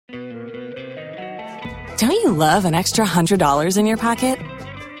Don't you love an extra $100 in your pocket?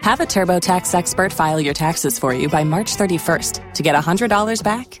 Have a TurboTax expert file your taxes for you by March 31st to get $100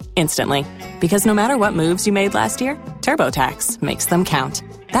 back instantly. Because no matter what moves you made last year, TurboTax makes them count.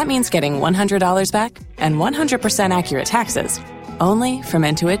 That means getting $100 back and 100% accurate taxes, only from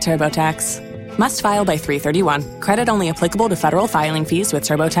Intuit TurboTax. Must file by 3/31. Credit only applicable to federal filing fees with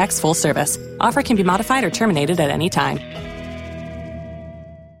TurboTax full service. Offer can be modified or terminated at any time.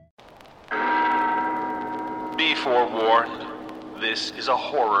 Be forewarned, this is a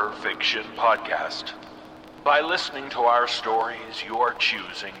horror fiction podcast. By listening to our stories, you are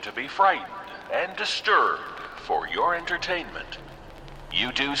choosing to be frightened and disturbed for your entertainment.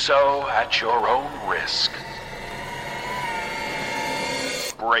 You do so at your own risk.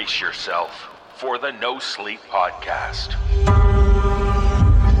 Brace yourself for the No Sleep Podcast.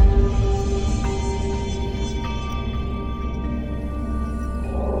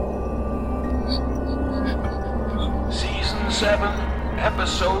 Season 7,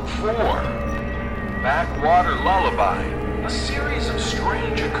 Episode 4, Backwater Lullaby, a series of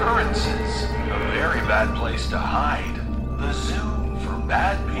strange occurrences, a very bad place to hide, the zoo for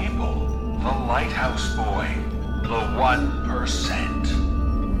bad people, the lighthouse boy, the 1%.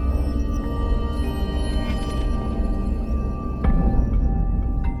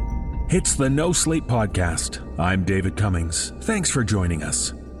 It's the No Sleep Podcast. I'm David Cummings. Thanks for joining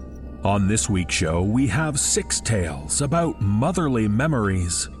us. On this week's show, we have 6 tales about motherly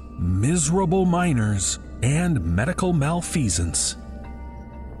memories, miserable miners, and medical malfeasance.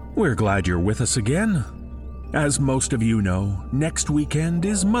 We're glad you're with us again. As most of you know, next weekend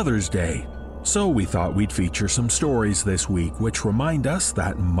is Mother's Day, so we thought we'd feature some stories this week which remind us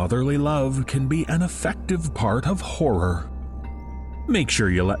that motherly love can be an effective part of horror. Make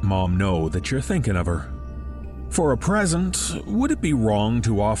sure you let Mom know that you're thinking of her. For a present, would it be wrong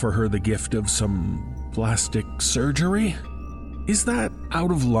to offer her the gift of some plastic surgery? Is that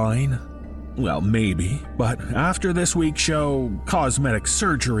out of line? Well, maybe, but after this week's show, cosmetic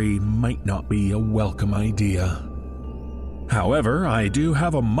surgery might not be a welcome idea. However, I do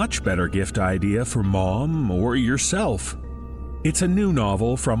have a much better gift idea for Mom or yourself. It's a new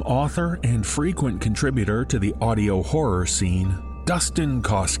novel from author and frequent contributor to the audio horror scene, Dustin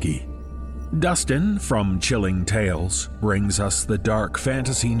Koski. Dustin, from Chilling Tales, brings us the dark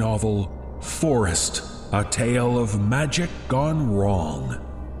fantasy novel Forest, a tale of magic gone wrong.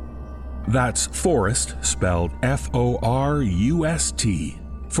 That's Forest, spelled F-O-R-U-S-T,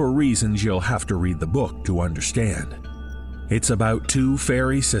 for reasons you'll have to read the book to understand. It's about 2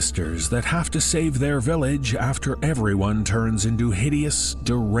 fairy sisters that have to save their village after everyone turns into hideous,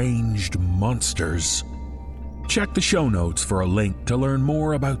 deranged monsters. Check the show notes for a link to learn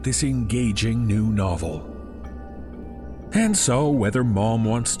more about this engaging new novel. And so, whether Mom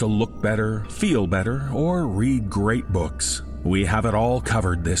wants to look better, feel better, or read great books, we have it all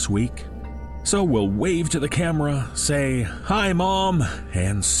covered this week. So we'll wave to the camera, say, "Hi, Mom,"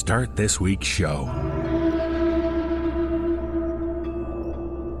 and start this week's show.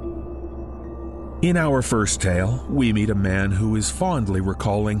 In our first tale, we meet a man who is fondly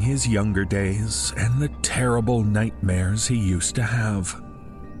recalling his younger days and the terrible nightmares he used to have.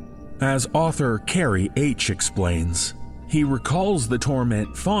 As author Carrie H. explains, he recalls the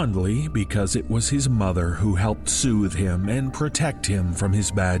torment fondly because it was his mother who helped soothe him and protect him from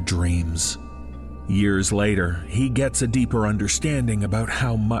his bad dreams. Years later, he gets a deeper understanding about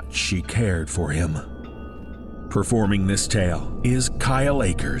how much she cared for him. Performing this tale is Kyle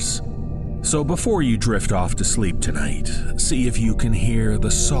Akers. So before you drift off to sleep tonight, see if you can hear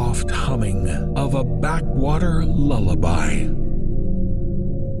the soft humming of a backwater lullaby.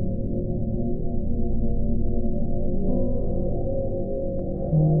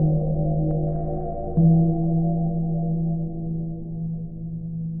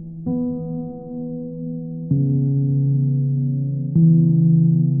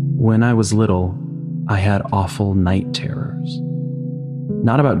 When I was little, I had awful night terrors.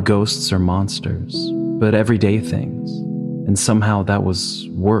 Not about ghosts or monsters, but everyday things. And somehow that was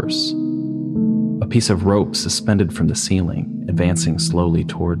worse. A piece of rope suspended from the ceiling, advancing slowly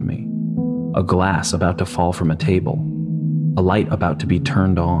toward me. A glass about to fall from a table. A light about to be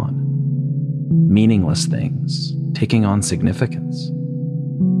turned on. Meaningless things, taking on significance.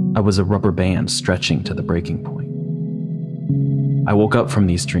 I was a rubber band stretching to the breaking point. I woke up from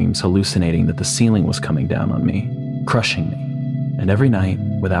these dreams hallucinating that the ceiling was coming down on me, crushing me. And every night,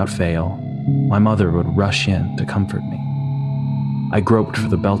 without fail, my mother would rush in to comfort me. I groped for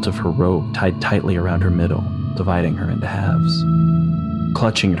the belt of her robe tied tightly around her middle, dividing her into halves.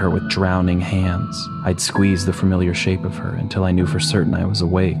 Clutching at her with drowning hands, I'd squeeze the familiar shape of her until I knew for certain I was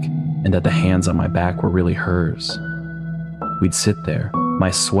awake, and that the hands on my back were really hers. We'd sit there,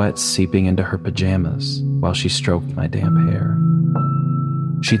 my sweat seeping into her pajamas while she stroked my damp hair.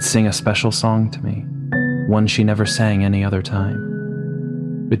 She'd sing a special song to me, one she never sang any other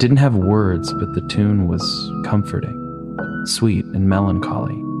time. It didn't have words, but the tune was comforting, sweet and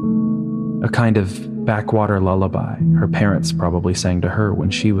melancholy. A kind of backwater lullaby her parents probably sang to her when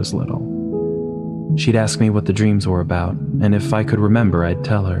she was little. She'd ask me what the dreams were about, and if I could remember, I'd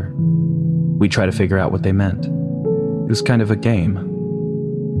tell her. We'd try to figure out what they meant. It was kind of a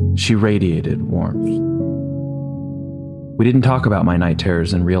game. She radiated warmth. We didn't talk about my night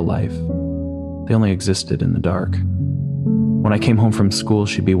terrors in real life. They only existed in the dark. When I came home from school,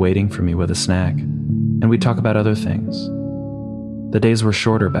 she'd be waiting for me with a snack, and we'd talk about other things. The days were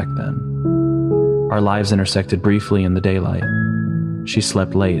shorter back then. Our lives intersected briefly in the daylight. She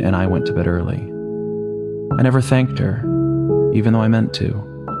slept late, and I went to bed early. I never thanked her, even though I meant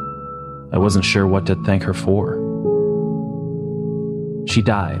to. I wasn't sure what to thank her for. She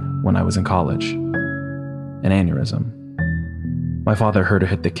died when I was in college. An aneurysm. My father heard her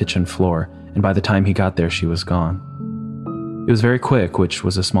hit the kitchen floor, and by the time he got there, she was gone. It was very quick, which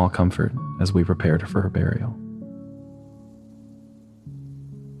was a small comfort as we prepared for her burial.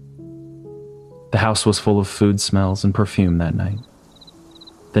 The house was full of food smells and perfume that night.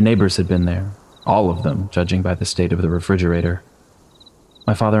 The neighbors had been there, all of them, judging by the state of the refrigerator.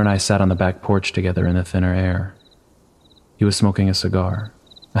 My father and I sat on the back porch together in the thinner air. He was smoking a cigar,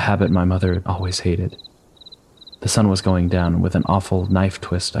 a habit my mother always hated. The sun was going down, and with an awful knife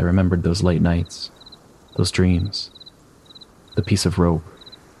twist, I remembered those late nights, those dreams. The piece of rope,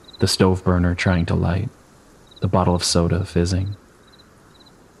 the stove burner trying to light, the bottle of soda fizzing.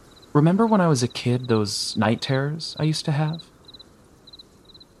 Remember when I was a kid, those night terrors I used to have?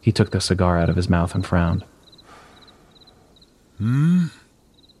 He took the cigar out of his mouth and frowned.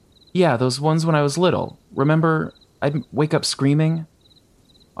 Yeah, those ones when I was little. Remember, I'd wake up screaming?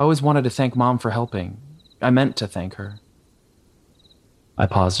 I always wanted to thank Mom for helping. I meant to thank her. I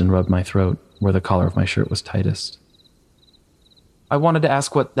paused and rubbed my throat, where the collar of my shirt was tightest. I wanted to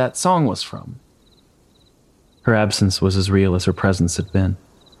ask what that song was from. Her absence was as real as her presence had been.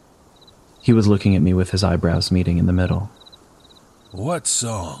 He was looking at me with his eyebrows meeting in the middle. What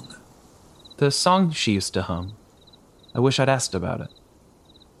song? The song she used to hum. I wish I'd asked about it.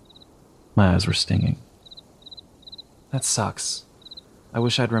 My eyes were stinging. That sucks. I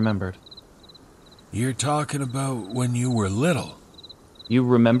wish I'd remembered. You're talking about when you were little. You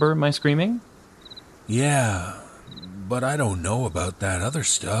remember my screaming? Yeah, but I don't know about that other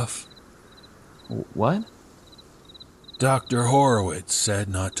stuff. What? Dr. Horowitz said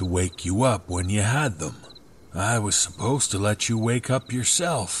not to wake you up when you had them. I was supposed to let you wake up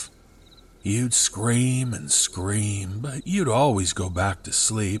yourself. You'd scream and scream, but you'd always go back to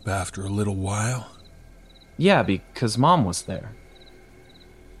sleep after a little while. Yeah, because Mom was there.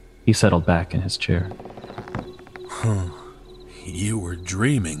 He settled back in his chair. You were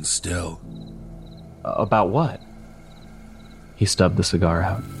dreaming still. About what? He stubbed the cigar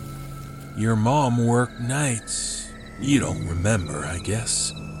out. Your mom worked nights. You don't remember, I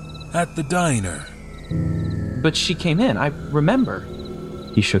guess. At the diner. But she came in, I remember.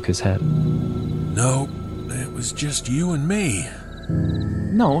 He shook his head. Nope, it was just you and me.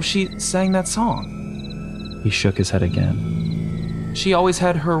 No, she sang that song. He shook his head again. She always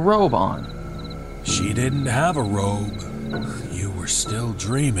had her robe on. She didn't have a robe. You were still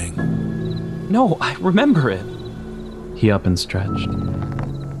dreaming. No, I remember it. He up and stretched.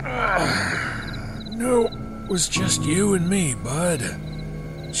 No, it was just you and me, bud.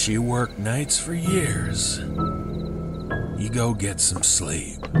 She worked nights for years. You go get some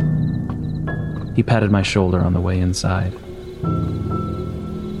sleep. He patted my shoulder on the way inside.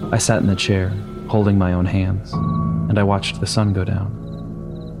 I sat in the chair, holding my own hands, and I watched the sun go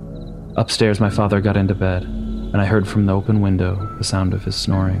down. Upstairs, my father got into bed, and I heard from the open window the sound of his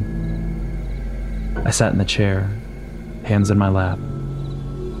snoring. I sat in the chair, hands in my lap.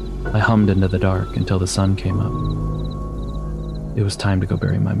 I hummed into the dark until the sun came up. It was time to go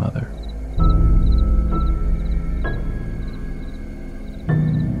bury my mother.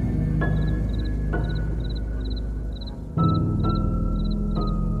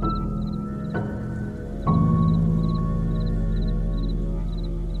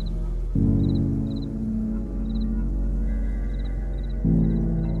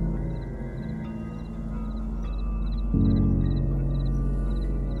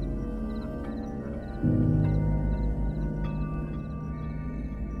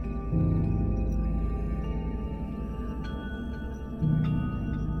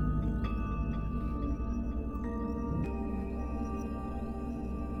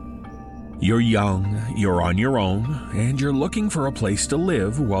 You're young, you're on your own, and you're looking for a place to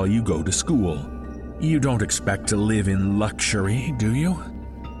live while you go to school. You don't expect to live in luxury, do you?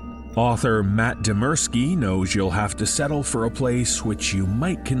 Author Matt Demersky knows you'll have to settle for a place which you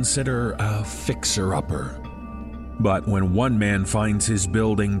might consider a fixer-upper. But when one man finds his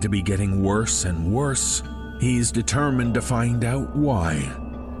building to be getting worse and worse, he's determined to find out why.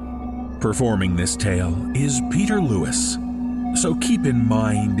 Performing this tale is Peter Lewis. So keep in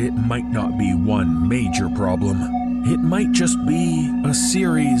mind it might not be one major problem. It might just be a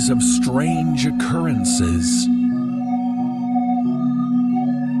series of strange occurrences.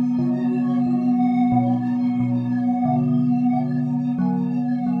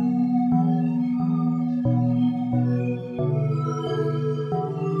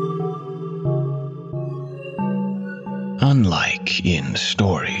 Unlike in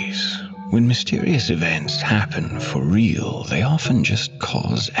stories, when mysterious events happen for real, they often just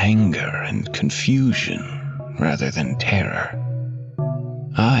cause anger and confusion rather than terror.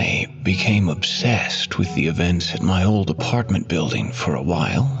 I became obsessed with the events at my old apartment building for a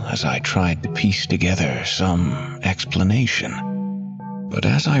while as I tried to piece together some explanation. But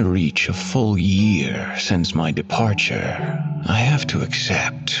as I reach a full year since my departure, I have to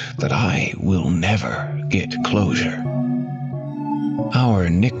accept that I will never get closure. Our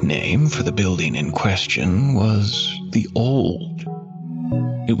nickname for the building in question was the Old.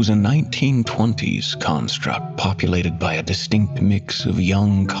 It was a 1920s construct populated by a distinct mix of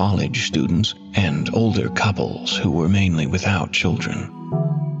young college students and older couples who were mainly without children.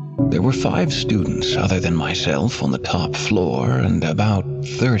 There were 5 students other than myself on the top floor and about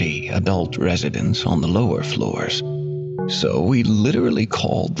 30 adult residents on the lower floors. So we literally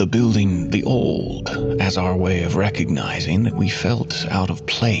called the building the Old as our way of recognizing that we felt out of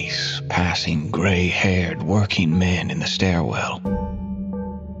place passing gray-haired working men in the stairwell.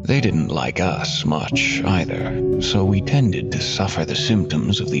 They didn't like us much either, so we tended to suffer the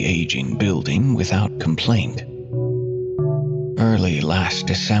symptoms of the aging building without complaint. Early last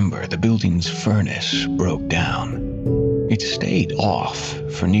December, the building's furnace broke down. It stayed off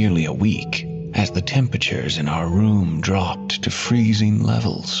for nearly a week, as the temperatures in our room dropped to freezing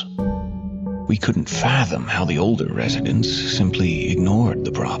levels. We couldn't fathom how the older residents simply ignored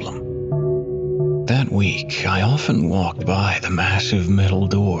the problem. That week, I often walked by the massive metal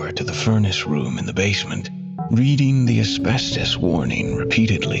door to the furnace room in the basement, reading the asbestos warning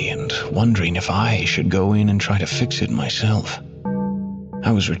repeatedly and wondering if I should go in and try to fix it myself.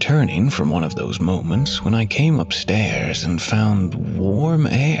 I was returning from one of those moments when I came upstairs and found warm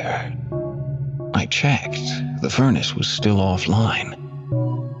air. I checked. The furnace was still offline.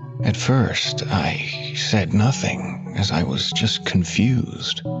 At first, I said nothing, as I was just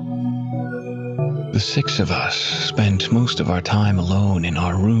confused. The 6 of us spent most of our time alone in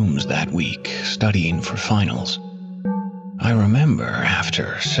our rooms that week, studying for finals. I remember,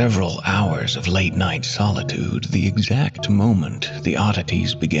 after several hours of late-night solitude, the exact moment the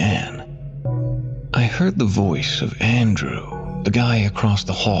oddities began. I heard the voice of Andrew, the guy across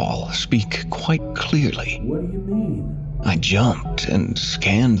the hall, speak quite clearly. What do you mean? I jumped and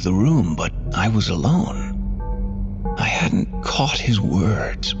scanned the room, but I was alone. I hadn't caught his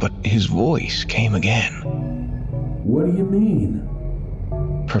words, but his voice came again. What do you mean?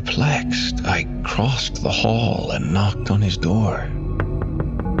 Perplexed, I crossed the hall and knocked on his door.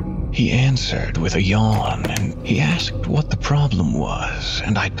 He answered with a yawn, and he asked what the problem was,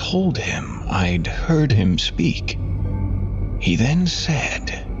 and I told him I'd heard him speak. He then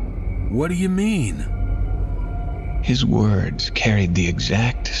said, What do you mean? His words carried the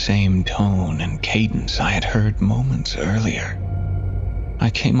exact same tone and cadence I had heard moments earlier.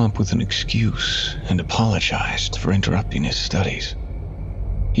 I came up with an excuse and apologized for interrupting his studies.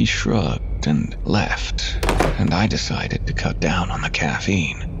 He shrugged and left, and I decided to cut down on the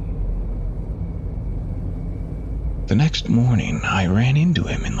caffeine. The next morning, I ran into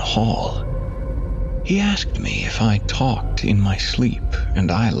him in the hall. He asked me if I talked in my sleep,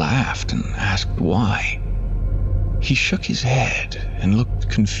 and I laughed and asked why. He shook his head and looked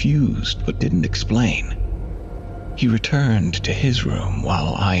confused but didn't explain. He returned to his room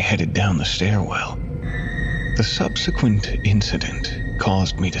while I headed down the stairwell. The subsequent incident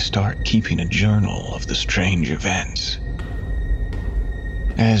caused me to start keeping a journal of the strange events.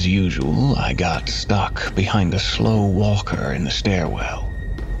 As usual, I got stuck behind a slow walker in the stairwell.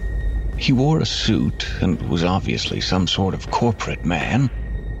 He wore a suit and was obviously some sort of corporate man,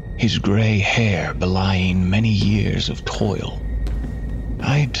 his gray hair belying many years of toil.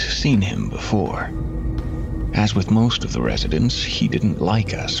 I'd seen him before. As with most of the residents, he didn't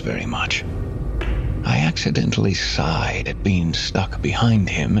like us very much. I accidentally sighed at being stuck behind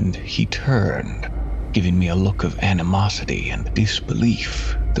him, and he turned, giving me a look of animosity and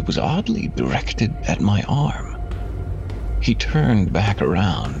disbelief that was oddly directed at my arm. He turned back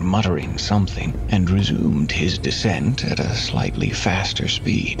around, muttering something, and resumed his descent at a slightly faster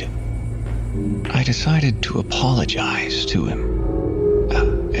speed. I decided to apologize to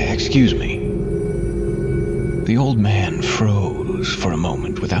him. Excuse me. The old man froze for a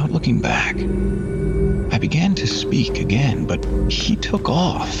moment without looking back. I began to speak again, but he took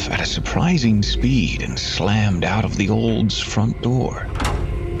off at a surprising speed and slammed out of the old's front door.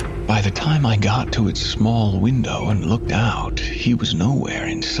 By the time I got to its small window and looked out, he was nowhere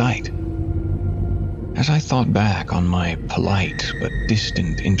in sight. As I thought back on my polite but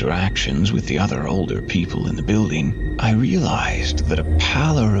distant interactions with the other older people in the building, I realized that a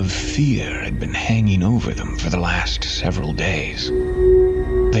pallor of fear had been hanging over them for the last several days.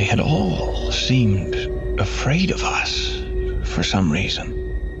 They had all seemed afraid of us for some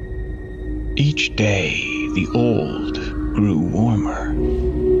reason. Each day, the old grew warmer.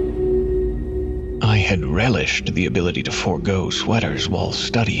 I had relished the ability to forego sweaters while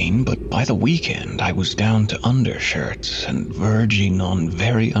studying, but by the weekend I was down to undershirts and verging on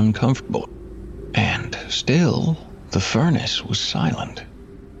very uncomfortable. And still, the furnace was silent.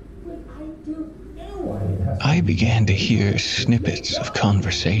 I began to hear snippets of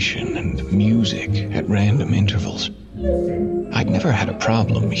conversation and music at random intervals. I'd never had a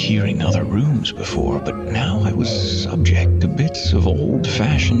problem hearing other rooms before, but now I was subject to bits of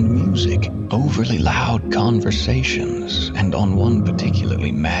old-fashioned music, overly loud conversations, and on one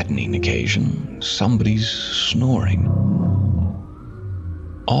particularly maddening occasion, somebody's snoring.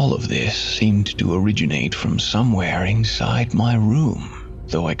 All of this seemed to originate from somewhere inside my room,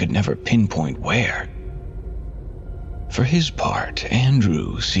 though I could never pinpoint where. For his part,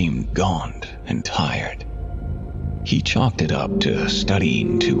 Andrew seemed gaunt and tired. He chalked it up to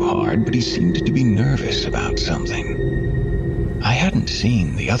studying too hard, but he seemed to be nervous about something. I hadn't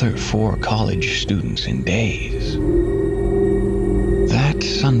seen the other 4 college students in days. That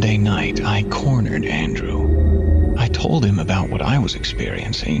Sunday night, I cornered Andrew. I told him about what I was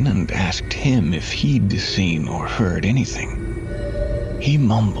experiencing and asked him if he'd seen or heard anything. He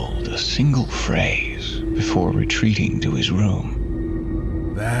mumbled a single phrase before retreating to his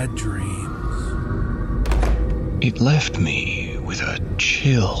room. Bad dreams. It left me with a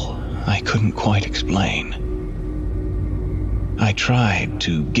chill I couldn't quite explain. I tried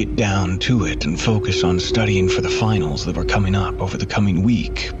to get down to it and focus on studying for the finals that were coming up over the coming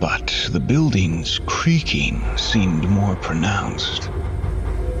week, but the building's creaking seemed more pronounced.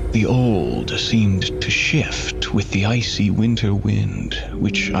 The old seemed to shift with the icy winter wind,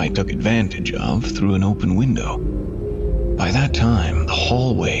 which I took advantage of through an open window. By that time, the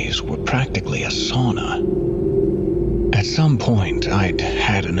hallways were practically a sauna. At some point, I'd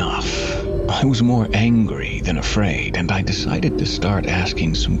had enough. I was more angry than afraid, and I decided to start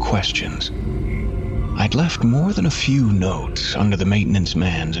asking some questions. I'd left more than a few notes under the maintenance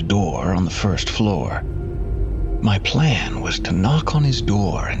man's door on the first floor. My plan was to knock on his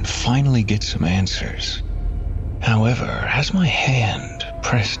door and finally get some answers. However, as my hand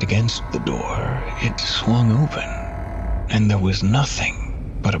pressed against the door, it swung open, and there was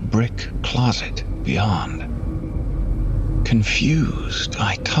nothing but a brick closet beyond. Confused,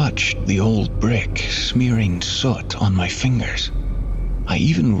 I touched the old brick, smearing soot on my fingers. I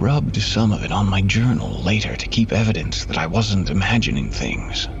even rubbed some of it on my journal later to keep evidence that I wasn't imagining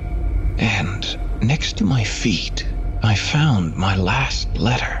things. And next to my feet, I found my last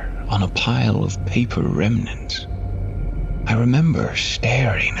letter on a pile of paper remnants. I remember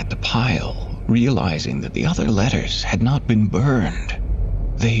staring at the pile, realizing that the other letters had not been burned.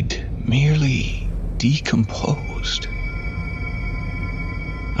 They'd merely decomposed.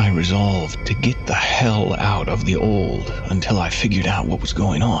 I resolved to get the hell out of the old until I figured out what was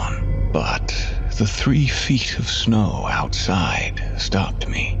going on, but the 3 feet of snow outside stopped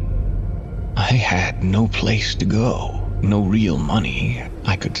me. I had no place to go, no real money.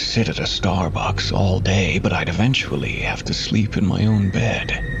 I could sit at a Starbucks all day, but I'd eventually have to sleep in my own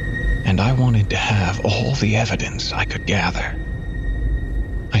bed, and I wanted to have all the evidence I could gather.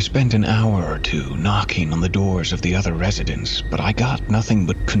 I spent an hour or 2 knocking on the doors of the other residents, but I got nothing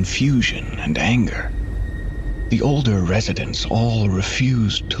but confusion and anger. The older residents all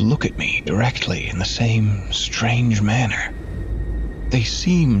refused to look at me directly in the same strange manner. They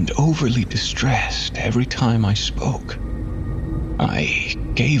seemed overly distressed every time I spoke. I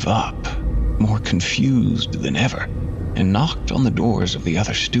gave up, more confused than ever, and knocked on the doors of the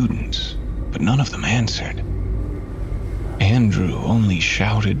other students, but none of them answered. Andrew only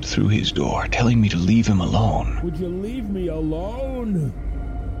shouted through his door, telling me to leave him alone. Would you leave me alone?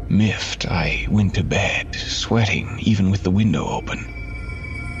 Miffed, I went to bed, sweating even with the window open.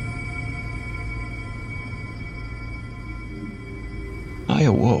 I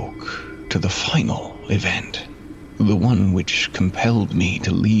awoke to the final event, the one which compelled me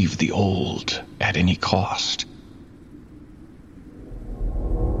to leave the old at any cost.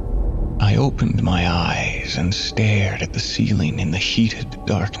 I opened my eyes and stared at the ceiling in the heated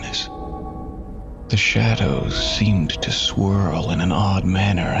darkness. The shadows seemed to swirl in an odd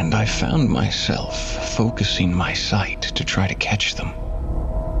manner, and I found myself focusing my sight to try to catch them.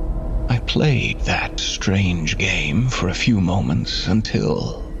 I played that strange game for a few moments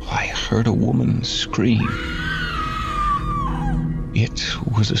until I heard a woman scream. It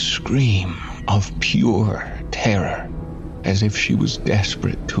was a scream of pure terror, as if she was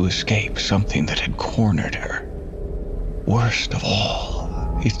desperate to escape something that had cornered her. Worst of all,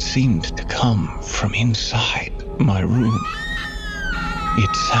 it seemed to come from inside my room.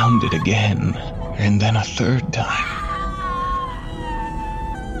 It sounded again, and then a third time.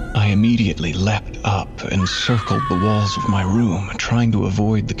 I immediately leapt up and circled the walls of my room, trying to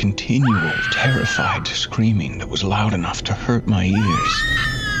avoid the continual, terrified screaming that was loud enough to hurt my ears.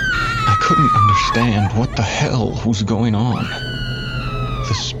 I couldn't understand what the hell was going on.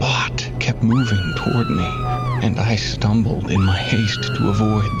 The spot kept moving toward me, and I stumbled in my haste to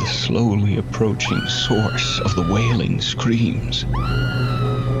avoid the slowly approaching source of the wailing screams.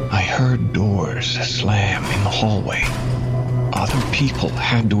 I heard doors slam in the hallway. Other people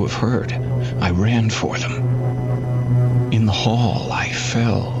had to have heard. I ran for them. In the hall, I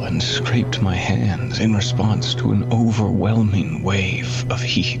fell and scraped my hands in response to an overwhelming wave of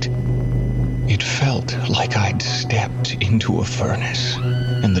heat. It felt like I'd stepped into a furnace,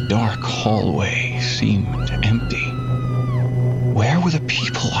 and the dark hallway seemed empty. Where were the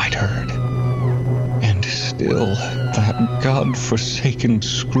people I'd heard? And still, that godforsaken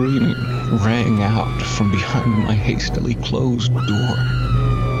screaming rang out from behind my hastily closed door.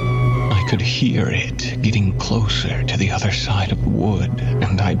 I could hear it getting closer to the other side of the wood,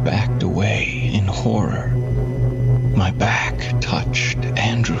 and I backed away in horror. My back touched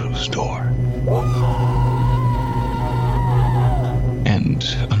Andrew's door. And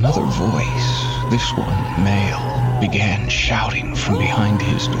another voice, this one male, began shouting from behind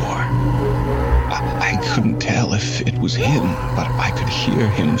his door. I couldn't tell if it was him, but I could hear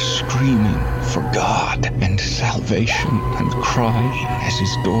him screaming for God and salvation and crying as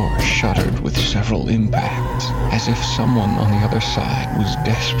his door shuddered with several impacts, as if someone on the other side was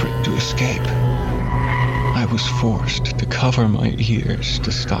desperate to escape. I was forced to cover my ears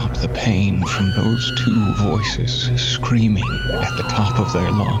to stop the pain from those two voices screaming at the top of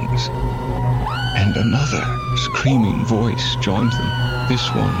their lungs. And another screaming voice joined them, this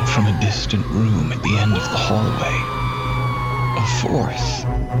one from a distant room at the end of the hallway. A fourth,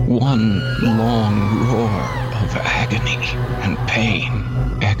 one long roar of agony and pain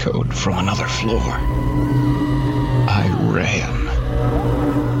echoed from another floor. I ran.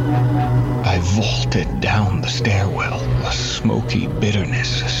 I vaulted down the stairwell, a smoky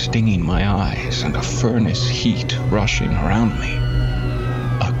bitterness stinging my eyes and a furnace heat rushing around me.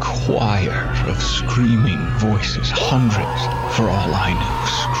 A choir of screaming voices, hundreds, for all I knew,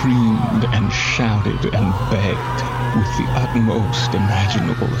 screamed and shouted and begged with the utmost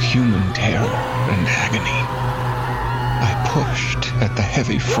imaginable human terror and agony. I pushed at the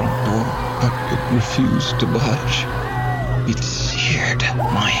heavy front door, but it refused to budge. It seared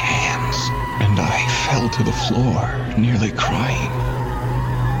my hands, and I fell to the floor, nearly crying.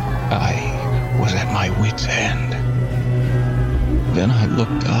 I was at my wit's end. Then I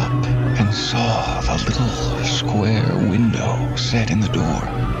looked up and saw the little square window set in the door.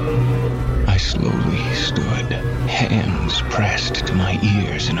 I slowly stood, hands pressed to my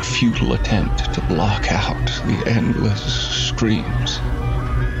ears in a futile attempt to block out the endless screams.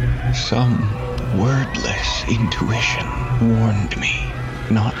 Some wordless intuition warned me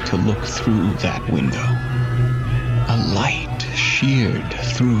not to look through that window. A light sheared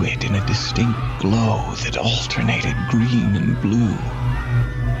through it in a distinct glow that alternated green and blue.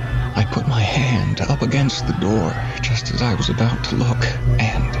 I put my hand up against the door just as I was about to look,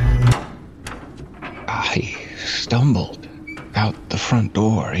 and I stumbled out the front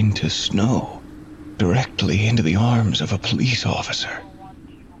door into snow, directly into the arms of a police officer.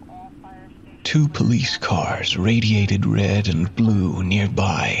 2 police cars radiated red and blue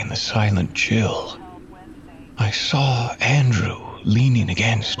nearby in the silent chill. I saw Andrew leaning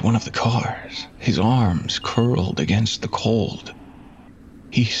against one of the cars, his arms curled against the cold.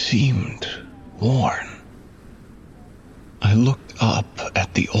 He seemed worn. I looked up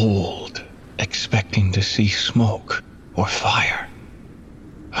at the old, expecting to see smoke or fire.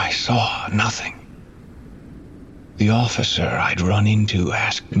 I saw nothing. The officer I'd run into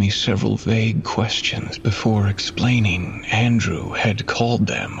asked me several vague questions before explaining Andrew had called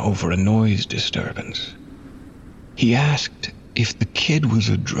them over a noise disturbance. He asked if the kid was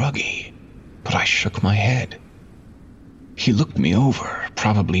a druggie, but I shook my head. He looked me over,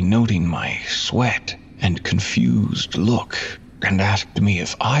 probably noting my sweat and confused look, and asked me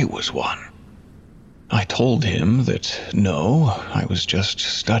if I was one. I told him that no, I was just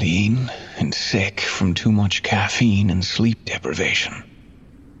studying and sick from too much caffeine and sleep deprivation.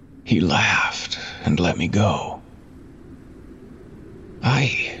 He laughed and let me go.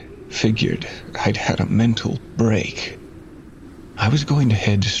 I figured I'd had a mental break. I was going to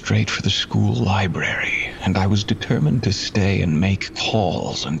head straight for the school library, and I was determined to stay and make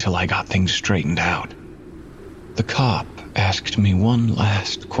calls until I got things straightened out. The cop asked me one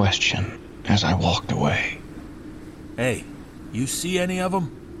last question as I walked away. Hey, you see any of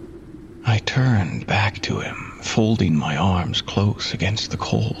them? I turned back to him, folding my arms close against the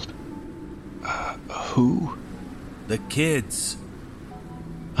cold. Who? The kids.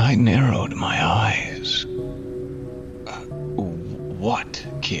 I narrowed my eyes. What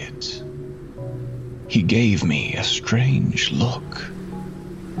kids? He gave me a strange look.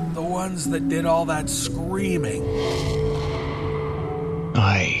 The ones that did all that screaming.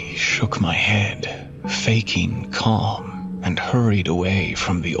 I shook my head, faking calm, and hurried away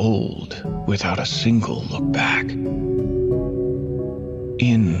from the old without a single look back.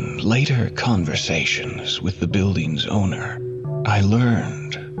 In later conversations with the building's owner, I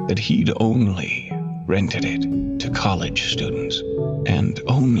learned that he'd only rented it to college students, and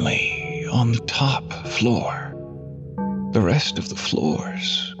only on the top floor. The rest of the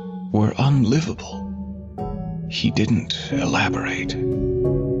floors were unlivable. He didn't elaborate.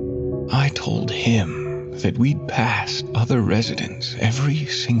 I told him that we'd passed other residents every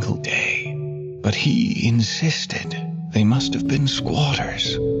single day, but he insisted they must have been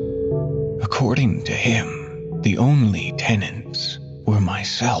squatters. According to him, the only tenants were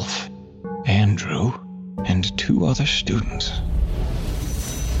myself, Andrew, and 2 other students.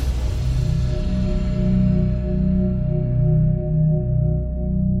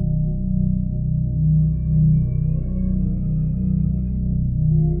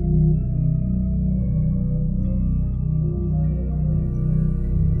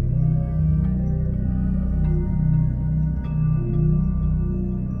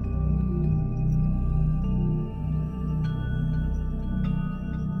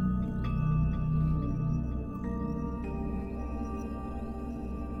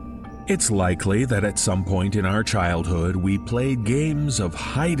 It's likely that at some point in our childhood we played games of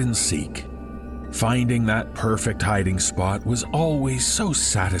hide and seek. Finding that perfect hiding spot was always so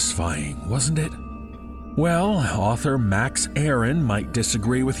satisfying, wasn't it? Well, author Max Aaron might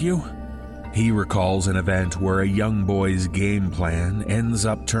disagree with you. He recalls an event where a young boy's game plan ends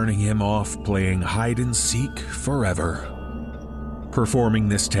up turning him off playing hide and seek forever. Performing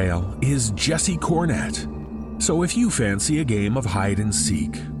this tale is Jesse Cornett. So if you fancy a game of hide and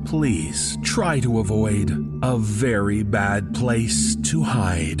seek, please try to avoid a very bad place to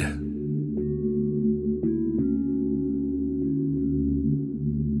hide.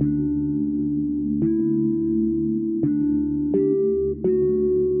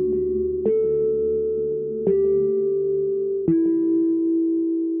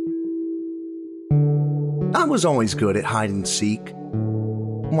 I was always good at hide and seek.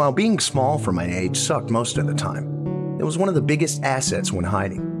 While being small for my age sucked most of the time, it was one of the biggest assets when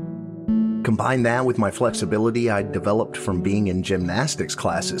hiding. Combine that with my flexibility I'd developed from being in gymnastics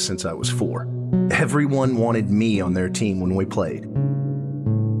classes since I was 4. Everyone wanted me on their team when we played.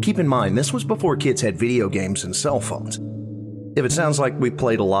 Keep in mind, this was before kids had video games and cell phones. If it sounds like we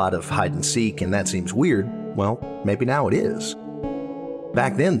played a lot of hide and seek and that seems weird, well, maybe now it is.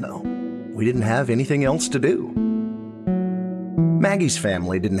 Back then, though, we didn't have anything else to do. Maggie's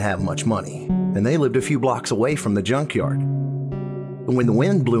family didn't have much money, and they lived a few blocks away from the junkyard. When the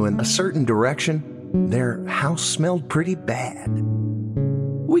wind blew in a certain direction, their house smelled pretty bad.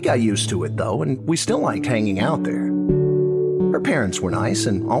 We got used to it, though, and we still liked hanging out there. Her parents were nice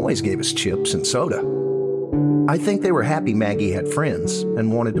and always gave us chips and soda. I think they were happy Maggie had friends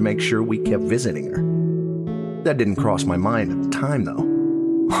and wanted to make sure we kept visiting her. That didn't cross my mind at the time, though.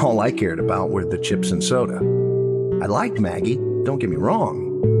 All I cared about were the chips and soda. I liked Maggie, don't get me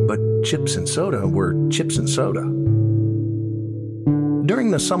wrong, but chips and soda were chips and soda.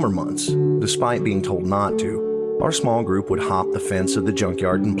 During the summer months, despite being told not to, Our small group would hop the fence of the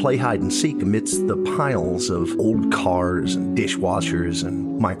junkyard and play hide and seek amidst the piles of old cars and dishwashers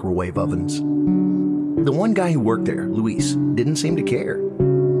and microwave ovens. The one guy who worked there, Luis, didn't seem to care.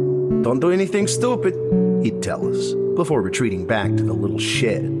 "Don't do anything stupid," he'd tell us, before retreating back to the little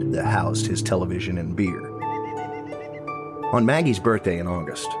shed that housed his television and beer. On Maggie's birthday in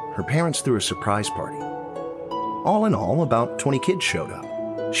August, her parents threw a surprise party. All in all, about 20 kids showed up.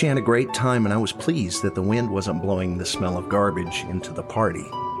 She had a great time, and I was pleased that the wind wasn't blowing the smell of garbage into the party.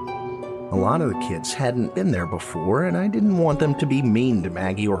 A lot of the kids hadn't been there before, and I didn't want them to be mean to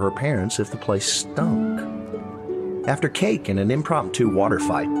Maggie or her parents if the place stunk. After cake and an impromptu water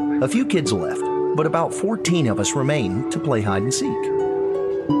fight, a few kids left, but about 14 of us remained to play hide and seek.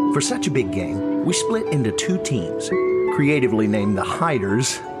 For such a big game, we split into 2 teams, creatively named the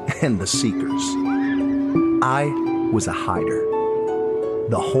Hiders and the Seekers. I was a hider.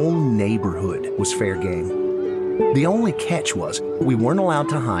 The whole neighborhood was fair game. The only catch was we weren't allowed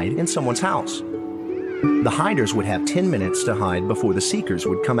to hide in someone's house. The hiders would have 10 minutes to hide before the seekers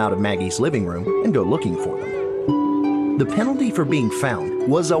would come out of Maggie's living room and go looking for them. The penalty for being found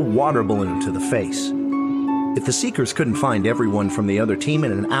was a water balloon to the face. If the seekers couldn't find everyone from the other team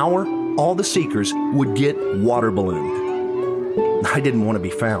in an hour, all the seekers would get water ballooned. I didn't want to be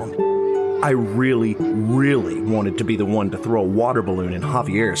found. I really, really wanted to be the one to throw a water balloon in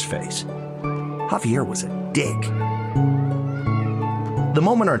Javier's face. Javier was a dick. The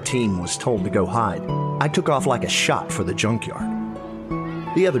moment our team was told to go hide, I took off like a shot for the junkyard.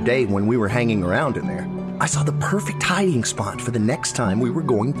 The other day when we were hanging around in there, I saw the perfect hiding spot for the next time we were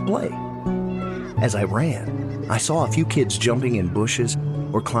going to play. As I ran, I saw a few kids jumping in bushes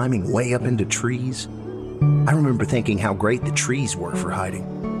or climbing way up into trees. I remember thinking how great the trees were for hiding.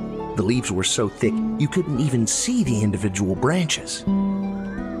 The leaves were so thick, you couldn't even see the individual branches.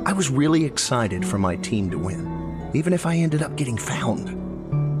 I was really excited for my team to win, even if I ended up getting found.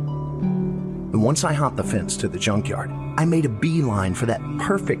 And once I hopped the fence to the junkyard, I made a beeline for that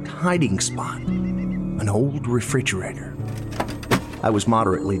perfect hiding spot, an old refrigerator. I was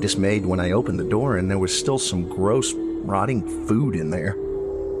moderately dismayed when I opened the door and there was still some gross, rotting food in there.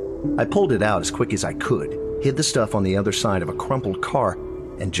 I pulled it out as quick as I could, hid the stuff on the other side of a crumpled car,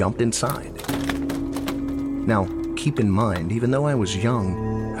 and jumped inside. Now, keep in mind, even though I was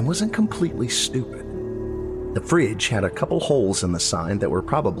young, I wasn't completely stupid. The fridge had a couple holes in the side that were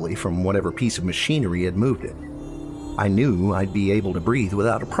probably from whatever piece of machinery had moved it. I knew I'd be able to breathe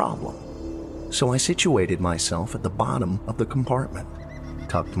without a problem. So I situated myself at the bottom of the compartment,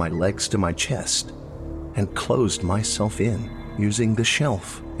 tucked my legs to my chest, and closed myself in using the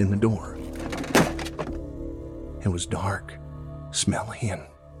shelf in the door. It was dark, smelly, and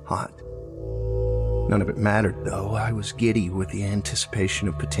hot. None of it mattered, though. I was giddy with the anticipation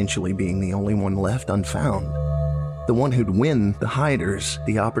of potentially being the only one left unfound. The one who'd win the hiders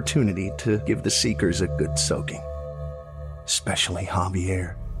the opportunity to give the seekers a good soaking. Especially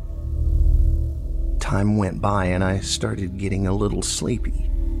Javier. Time went by and I started getting a little sleepy.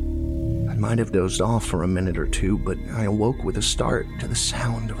 I might have dozed off for a minute or two, but I awoke with a start to the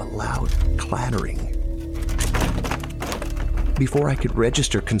sound of a loud clattering. Before I could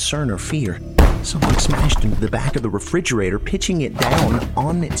register concern or fear, something smashed into the back of the refrigerator, pitching it down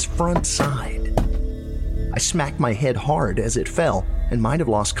on its front side. I smacked my head hard as it fell and might have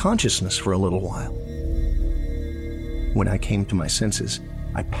lost consciousness for a little while. When I came to my senses,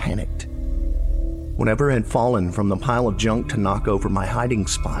 I panicked. Whatever had fallen from the pile of junk to knock over my hiding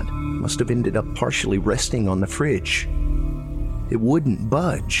spot must have ended up partially resting on the fridge. It wouldn't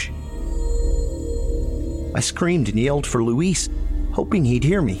budge. I screamed and yelled for Luis, hoping he'd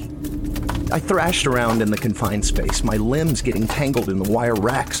hear me. I thrashed around in the confined space, my limbs getting tangled in the wire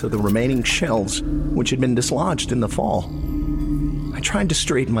racks of the remaining shelves, which had been dislodged in the fall. I tried to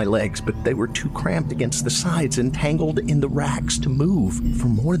straighten my legs, but they were too cramped against the sides and tangled in the racks to move for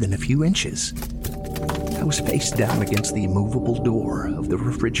more than a few inches. I was face down against the immovable door of the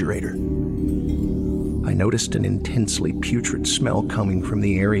refrigerator. I noticed an intensely putrid smell coming from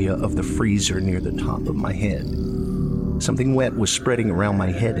the area of the freezer near the top of my head. Something wet was spreading around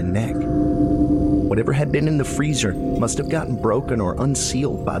my head and neck. Whatever had been in the freezer must have gotten broken or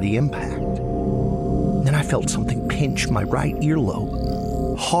unsealed by the impact. Then I felt something pinch my right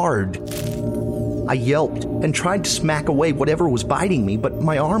earlobe. Hard. I yelped and tried to smack away whatever was biting me, but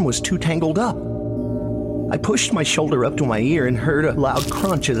my arm was too tangled up. I pushed my shoulder up to my ear and heard a loud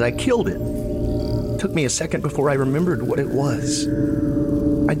crunch as I killed it. It took me a second before I remembered what it was.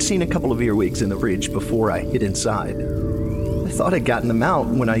 I'd seen a couple of earwigs in the fridge before I hid inside. I thought I'd gotten them out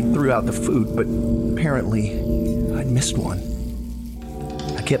when I threw out the food, but apparently I'd missed one.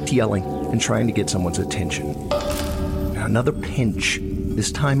 I kept yelling, and trying to get someone's attention. Another pinch,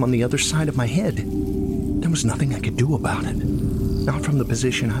 this time on the other side of my head. There was nothing I could do about it, not from the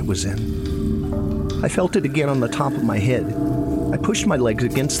position I was in. I felt it again on the top of my head. I pushed my legs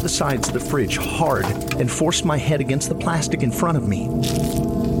against the sides of the fridge hard and forced my head against the plastic in front of me.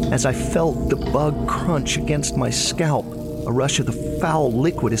 As I felt the bug crunch against my scalp, a rush of the foul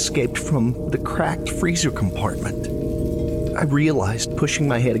liquid escaped from the cracked freezer compartment. I realized pushing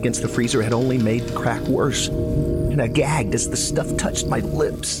my head against the freezer had only made the crack worse, and I gagged as the stuff touched my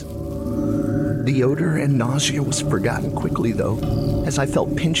lips. The odor and nausea was forgotten quickly, though, as I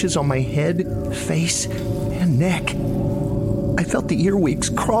felt pinches on my head, face, and neck. I felt the earwigs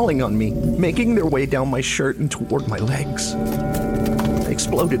crawling on me, making their way down my shirt and toward my legs. I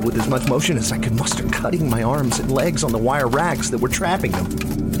exploded with as much motion as I could muster, cutting my arms and legs on the wire racks that were trapping them,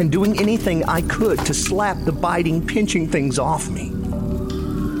 and doing anything I could to slap the biting, pinching things off me.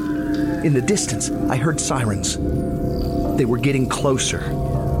 In the distance, I heard sirens. They were getting closer.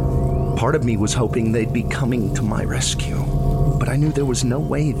 Part of me was hoping they'd be coming to my rescue, but I knew there was no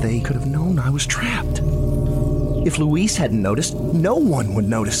way they could have known I was trapped. If Luis hadn't noticed, no one would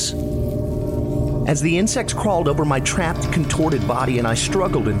notice. As the insects crawled over my trapped, contorted body and I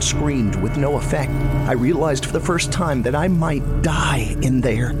struggled and screamed with no effect, I realized for the first time that I might die in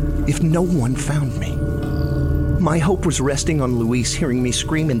there if no one found me. My hope was resting on Luis hearing me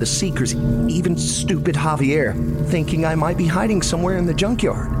scream in the seekers, even stupid Javier, thinking I might be hiding somewhere in the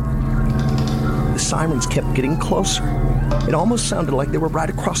junkyard. The sirens kept getting closer. It almost sounded like they were right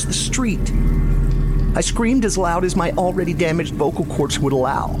across the street. I screamed as loud as my already damaged vocal cords would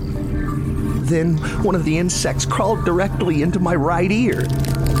allow. Then one of the insects crawled directly into my right ear.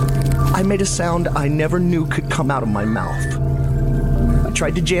 I made a sound I never knew could come out of my mouth. I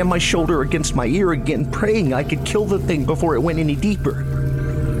tried to jam my shoulder against my ear again, praying I could kill the thing before it went any deeper.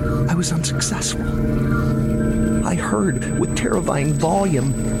 I was unsuccessful. I heard, with terrifying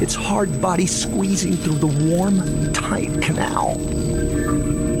volume, its hard body squeezing through the warm, tight canal.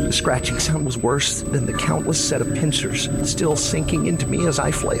 The scratching sound was worse than the countless set of pincers still sinking into me as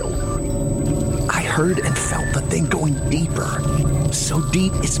I flailed. I heard and felt the thing going deeper, so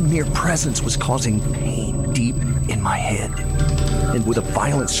deep its mere presence was causing pain deep in my head. And with a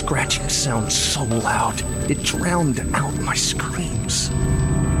violent scratching sound so loud, it drowned out my screams.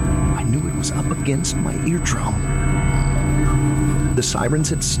 I knew it was up against my eardrum. The sirens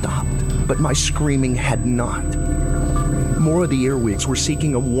had stopped, but my screaming had not. More of the earwigs were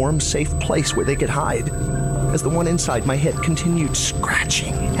seeking a warm, safe place where they could hide, as the one inside my head continued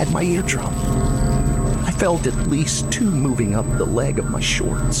scratching at my eardrum. I felt at least two moving up the leg of my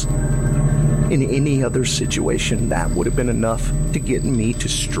shorts. In any other situation, that would have been enough to get me to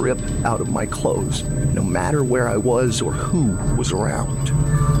strip out of my clothes, no matter where I was or who was around.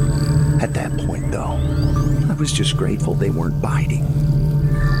 At that point, though, I was just grateful they weren't biting.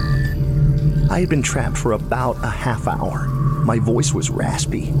 I had been trapped for about a half hour. My voice was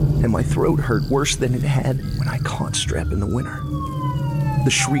raspy, and my throat hurt worse than it had when I caught strep in the winter. The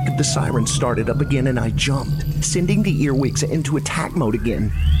shriek of the siren started up again, and I jumped, sending the earwigs into attack mode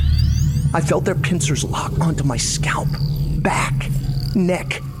again. I felt their pincers lock onto my scalp, back,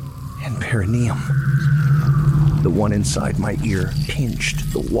 neck, and perineum. The one inside my ear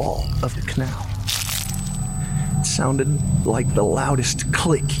pinched the wall of the canal. It sounded like the loudest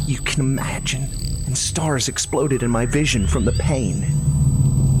click you can imagine, and stars exploded in my vision from the pain.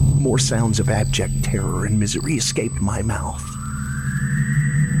 More sounds of abject terror and misery escaped my mouth.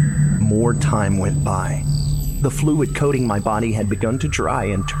 More time went by. The fluid coating my body had begun to dry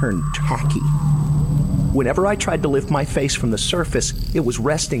and turn tacky. Whenever I tried to lift my face from the surface it was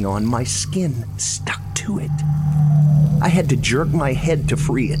resting on, my skin stuck to it. I had to jerk my head to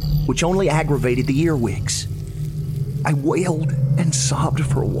free it, which only aggravated the earwigs. I wailed and sobbed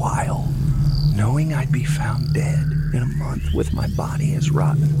for a while, knowing I'd be found dead in a month with my body as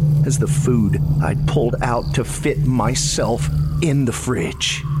rotten as the food I'd pulled out to fit myself in the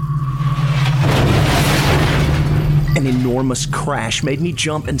fridge. An enormous crash made me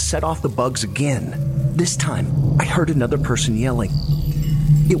jump and set off the bugs again. This time, I heard another person yelling.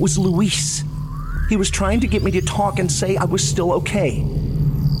 It was Luis. He was trying to get me to talk and say I was still okay.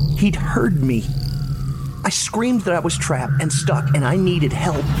 He'd heard me. I screamed that I was trapped and stuck and I needed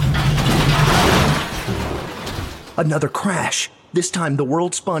help. Another crash. This time the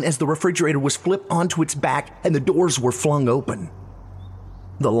world spun as the refrigerator was flipped onto its back and the doors were flung open.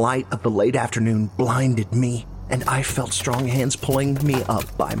 The light of the late afternoon blinded me, and I felt strong hands pulling me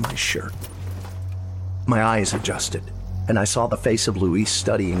up by my shirt. My eyes adjusted, and I saw the face of Luis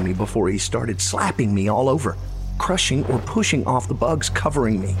studying me before he started slapping me all over, crushing or pushing off the bugs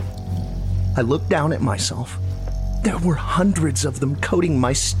covering me. I looked down at myself. There were hundreds of them coating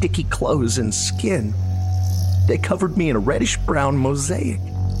my sticky clothes and skin. They covered me in a reddish-brown mosaic,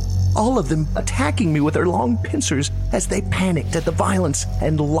 all of them attacking me with their long pincers as they panicked at the violence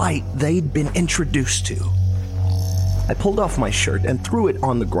and light they'd been introduced to. I pulled off my shirt and threw it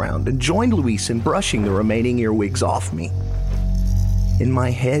on the ground and joined Luis in brushing the remaining earwigs off me. In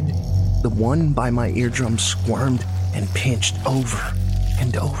my head, the one by my eardrum squirmed and pinched over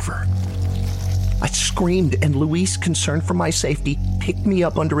and over. I screamed, and Luis, concerned for my safety, picked me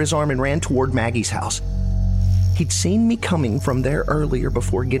up under his arm and ran toward Maggie's house. He'd seen me coming from there earlier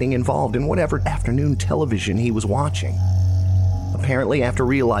before getting involved in whatever afternoon television he was watching. Apparently, after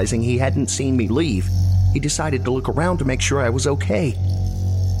realizing he hadn't seen me leave, he decided to look around to make sure I was okay.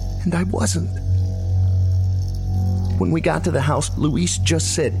 And I wasn't. When we got to the house, Luis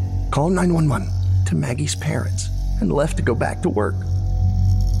just said, "Call 911" to Maggie's parents, and left to go back to work.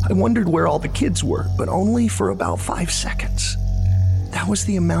 I wondered where all the kids were, but only for about 5 seconds. That was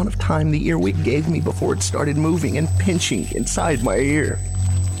the amount of time the earwig gave me before it started moving and pinching inside my ear.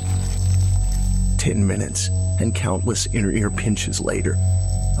 10 minutes and countless inner ear pinches later,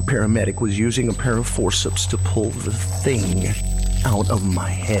 a paramedic was using a pair of forceps to pull the thing out of my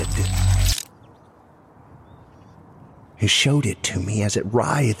head. He showed it to me as it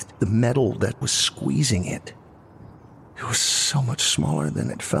writhed the metal that was squeezing it. It was so much smaller than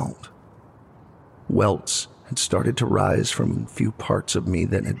it felt. Welts had started to rise from a few parts of me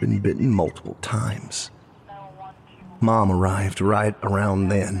that had been bitten multiple times. Mom arrived right around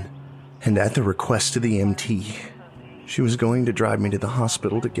then, and at the request of the EMT, she was going to drive me to the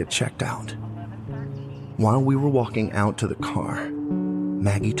hospital to get checked out. While we were walking out to the car,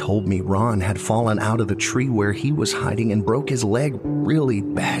 Maggie told me Ron had fallen out of the tree where he was hiding and broke his leg really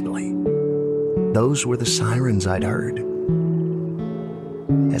badly. Those were the sirens I'd heard.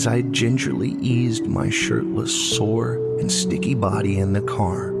 As I gingerly eased my shirtless, sore, and sticky body in the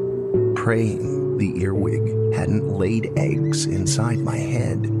car, praying the earwig hadn't laid eggs inside my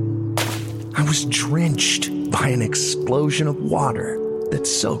head, I was drenched by an explosion of water that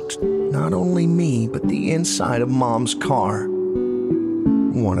soaked not only me, but the inside of Mom's car.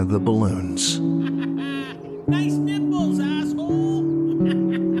 One of the balloons. Nice nipples, asshole!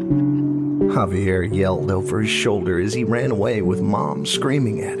 Javier yelled over his shoulder as he ran away with Mom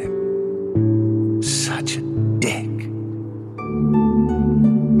screaming at him. Such a dick.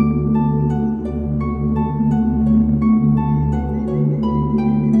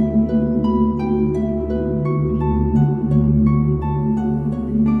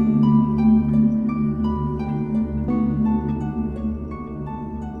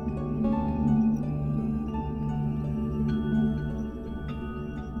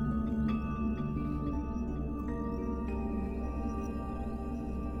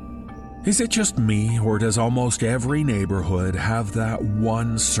 Is it just me, or does almost every neighborhood have that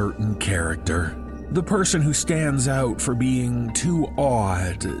one certain character? The person who stands out for being too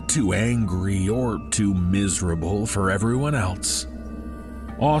odd, too angry, or too miserable for everyone else.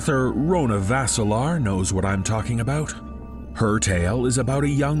 Author Rona Vassilar knows what I'm talking about. Her tale is about a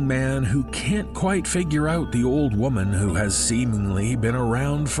young man who can't quite figure out the old woman who has seemingly been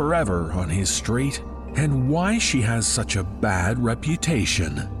around forever on his street, and why she has such a bad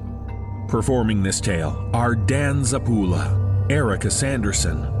reputation. Performing this tale are Dan Zapula, Erica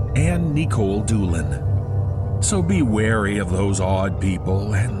Sanderson, and Nicole Doolin. So be wary of those odd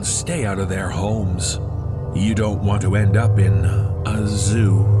people and stay out of their homes. You don't want to end up in a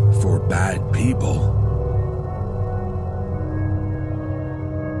zoo for bad people.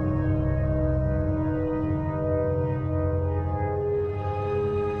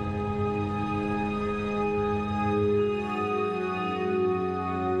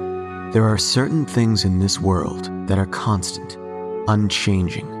 There are certain things in this world that are constant,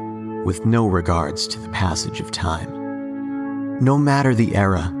 unchanging, with no regards to the passage of time. No matter the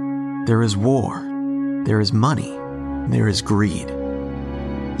era, there is war, there is money, there is greed.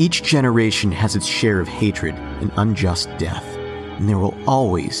 Each generation has its share of hatred and unjust death, and there will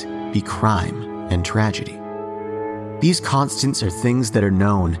always be crime and tragedy. These constants are things that are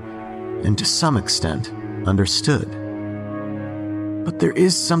known, and to some extent, understood. But there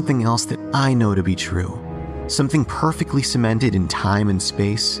is something else that I know to be true, something perfectly cemented in time and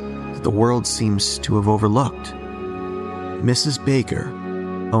space that the world seems to have overlooked. Mrs. Baker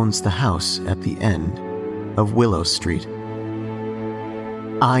owns the house at the end of Willow Street.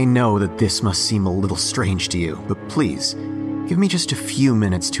 I know that this must seem a little strange to you, but please, give me just a few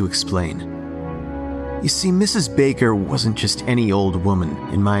minutes to explain. You see, Mrs. Baker wasn't just any old woman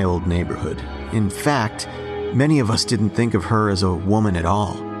in my old neighborhood. In fact, many of us didn't think of her as a woman at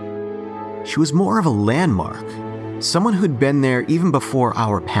all. She was more of a landmark, someone who'd been there even before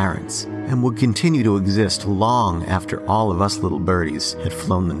our parents and would continue to exist long after all of us little birdies had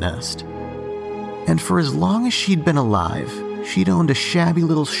flown the nest. And for as long as she'd been alive, she'd owned a shabby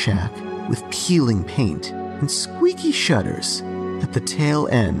little shack with peeling paint and squeaky shutters at the tail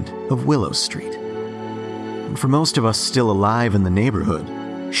end of Willow Street. And for most of us still alive in the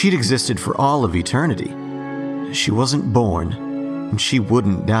neighborhood, she'd existed for all of eternity. She wasn't born, and she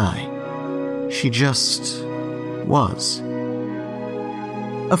wouldn't die. She just was.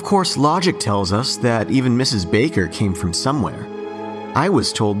 Of course, logic tells us that even Mrs. Baker came from somewhere. I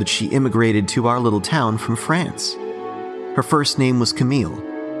was told that she immigrated to our little town from France. Her first name was Camille,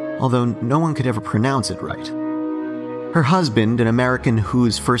 although no one could ever pronounce it right. Her husband, an American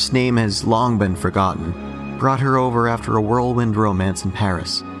whose first name has long been forgotten, brought her over after a whirlwind romance in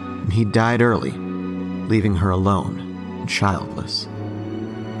Paris, and he died early, leaving her alone and childless,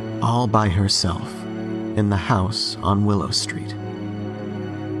 all by herself in the house on Willow Street.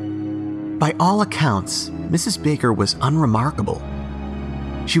 By all accounts, Mrs. Baker was unremarkable.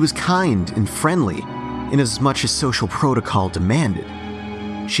 She was kind and friendly in as much as social protocol demanded.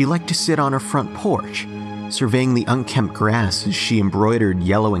 She liked to sit on her front porch, surveying the unkempt grass as she embroidered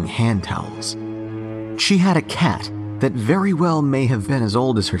yellowing hand towels. She had a cat that very well may have been as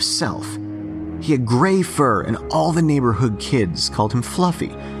old as herself. He had gray fur, and all the neighborhood kids called him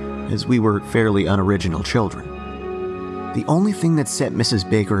Fluffy, as we were fairly unoriginal children. The only thing that set Mrs.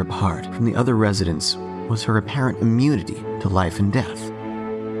 Baker apart from the other residents was her apparent immunity to life and death.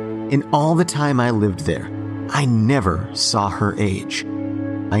 In all the time I lived there, I never saw her age.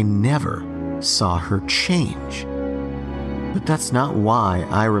 I never saw her change. But that's not why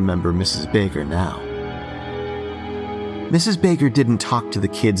I remember Mrs. Baker now. Mrs. Baker didn't talk to the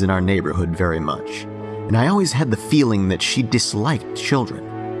kids in our neighborhood very much, and I always had the feeling that she disliked children.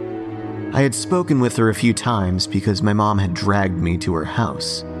 I had spoken with her a few times because my mom had dragged me to her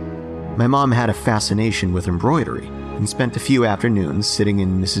house. My mom had a fascination with embroidery and spent a few afternoons sitting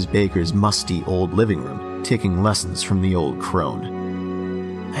in Mrs. Baker's musty old living room, taking lessons from the old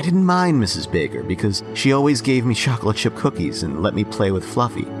crone. I didn't mind Mrs. Baker because she always gave me chocolate chip cookies and let me play with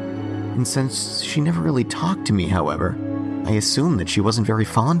Fluffy. And since she never really talked to me, however, I assumed that she wasn't very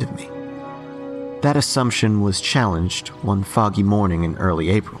fond of me. That assumption was challenged one foggy morning in early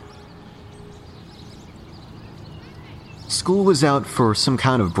April. School was out for some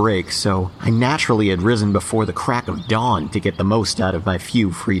kind of break, so I naturally had risen before the crack of dawn to get the most out of my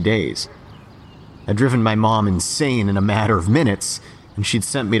few free days. I'd driven my mom insane in a matter of minutes, and she'd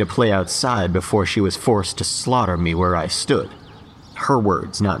sent me to play outside before she was forced to slaughter me where I stood. Her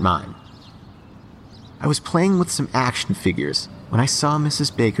words, not mine. I was playing with some action figures when I saw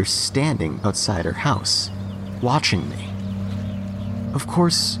Mrs. Baker standing outside her house, watching me. Of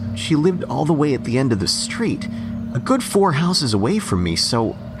course, she lived all the way at the end of the street, a good 4 houses away from me,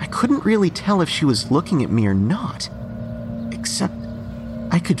 so I couldn't really tell if she was looking at me or not. Except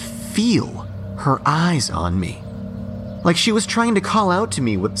I could feel her eyes on me. Like she was trying to call out to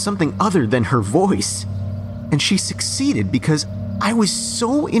me with something other than her voice. And she succeeded because I was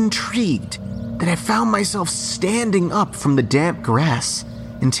so intrigued that I found myself standing up from the damp grass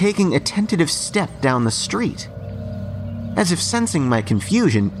and taking a tentative step down the street. As if sensing my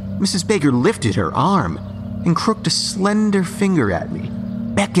confusion, Mrs. Baker lifted her arm and crooked a slender finger at me,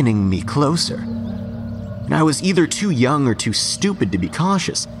 beckoning me closer. And I was either too young or too stupid to be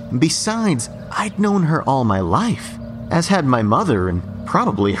cautious, and besides, I'd known her all my life, as had my mother and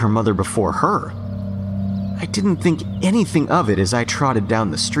probably her mother before her. I didn't think anything of it as I trotted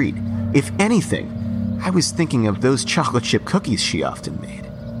down the street. If anything, I was thinking of those chocolate chip cookies she often made.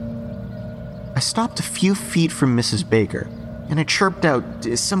 I stopped a few feet from Mrs. Baker, and I chirped out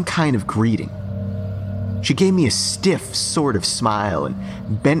some kind of greeting. She gave me a stiff sort of smile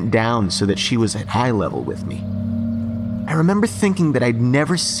and bent down so that she was at eye level with me. I remember thinking that I'd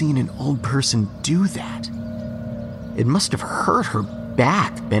never seen an old person do that. It must have hurt her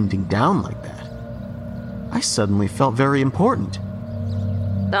back bending down like that. I suddenly felt very important.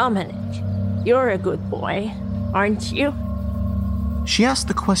 Dominic, you're a good boy, aren't you? She asked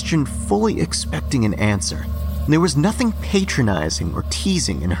the question fully expecting an answer, and there was nothing patronizing or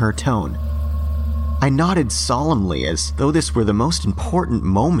teasing in her tone. I nodded solemnly as though this were the most important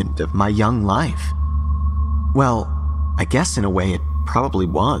moment of my young life. Well, I guess in a way it probably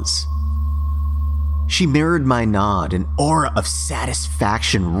was. She mirrored my nod, an aura of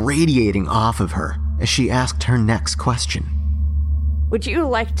satisfaction radiating off of her as she asked her next question. Would you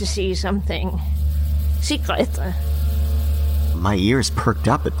like to see something secret? My ears perked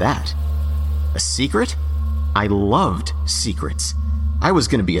up at that. A secret? I loved secrets. I was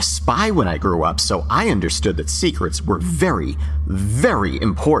going to be a spy when I grew up, so I understood that secrets were very, very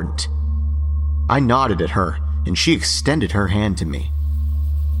important. I nodded at her, and she extended her hand to me.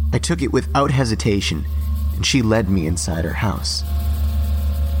 I took it without hesitation, and she led me inside her house.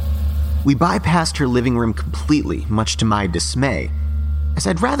 We bypassed her living room completely, much to my dismay, as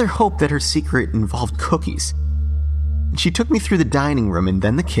I'd rather hope that her secret involved cookies. And she took me through the dining room and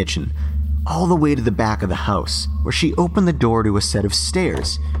then the kitchen, all the way to the back of the house, where she opened the door to a set of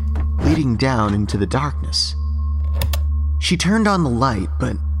stairs, leading down into the darkness. She turned on the light,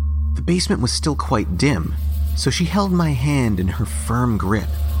 but the basement was still quite dim, so she held my hand in her firm grip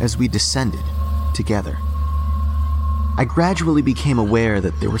as we descended together. I gradually became aware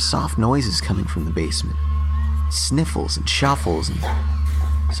that there were soft noises coming from the basement, sniffles and shuffles, and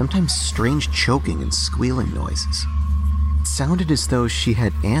sometimes strange choking and squealing noises. It sounded as though she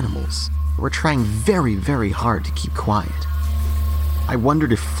had animals who were trying very, very hard to keep quiet. I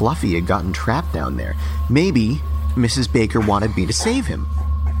wondered if Fluffy had gotten trapped down there. Maybe Mrs. Baker wanted me to save him.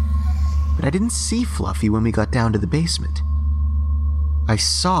 But I didn't see Fluffy when we got down to the basement. I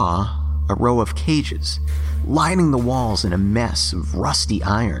saw a row of cages lining the walls in a mess of rusty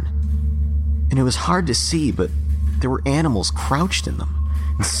iron. And it was hard to see, but there were animals crouched in them,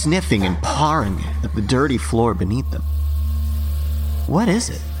 and sniffing and pawing at the dirty floor beneath them. What is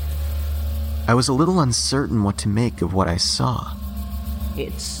it? I was a little uncertain what to make of what I saw.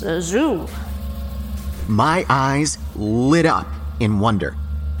 It's a zoo. My eyes lit up in wonder.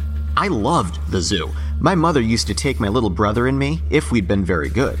 I loved the zoo. My mother used to take my little brother and me if we'd been very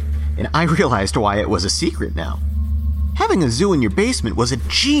good, and I realized why it was a secret now. Having a zoo in your basement was a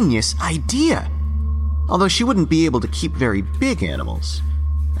genius idea. Although she wouldn't be able to keep very big animals.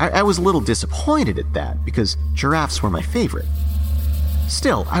 I was a little disappointed at that because giraffes were my favorite.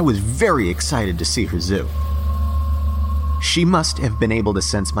 Still, I was very excited to see her zoo. She must have been able to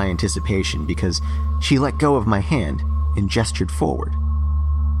sense my anticipation because she let go of my hand and gestured forward.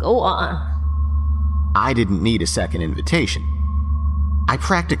 Go on. I didn't need a second invitation. I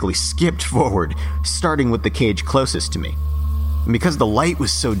practically skipped forward, starting with the cage closest to me. And because the light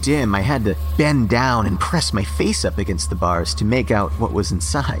was so dim, I had to bend down and press my face up against the bars to make out what was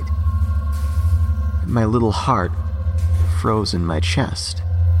inside. My little heart froze in my chest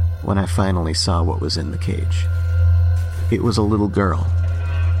when I finally saw what was in the cage. It was a little girl,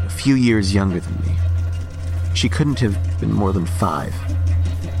 a few years younger than me. She couldn't have been more than 5.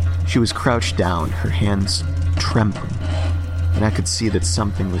 She was crouched down, her hands trembling, and I could see that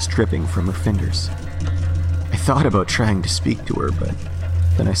something was dripping from her fingers. I thought about trying to speak to her, but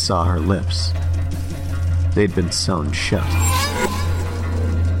then I saw her lips. They'd been sewn shut.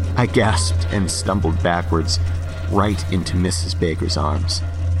 I gasped and stumbled backwards, right into Mrs. Baker's arms.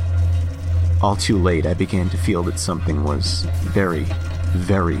 All too late, I began to feel that something was very,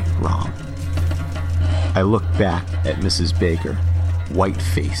 very wrong. I looked back at Mrs. Baker,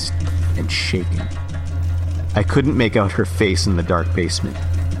 white-faced and shaking. I couldn't make out her face in the dark basement,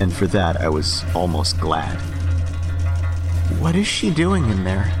 and for that I was almost glad. What is she doing in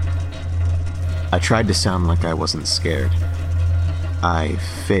there? I tried to sound like I wasn't scared. I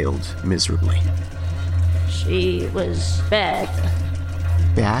failed miserably. She was bad.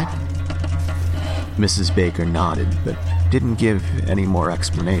 Bad? Mrs. Baker nodded, but didn't give any more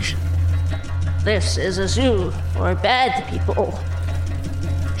explanation. This is a zoo for bad people.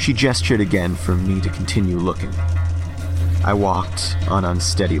 She gestured again for me to continue looking. I walked on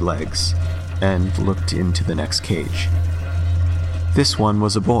unsteady legs and looked into the next cage. This one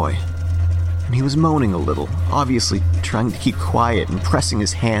was a boy, and he was moaning a little, obviously trying to keep quiet and pressing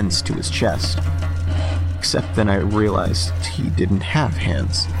his hands to his chest. Except then I realized he didn't have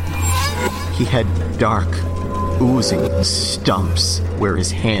hands. He had dark, oozing stumps where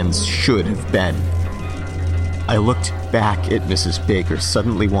his hands should have been. I looked back at Mrs. Baker,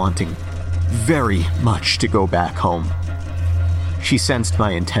 suddenly wanting very much to go back home. She sensed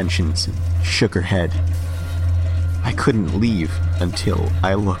my intentions and shook her head. I couldn't leave until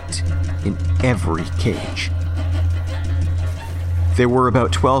I looked in every cage. There were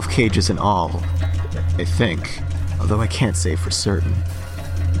about 12 cages in all, I think, although I can't say for certain.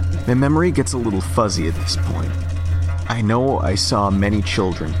 My memory gets a little fuzzy at this point. I know I saw many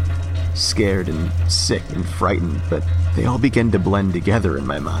children, scared and sick and frightened, but they all began to blend together in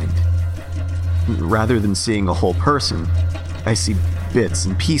my mind. Rather than seeing a whole person, I see bits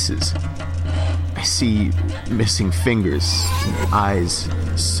and pieces. I see missing fingers, and eyes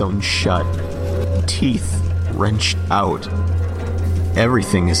sewn shut, teeth wrenched out.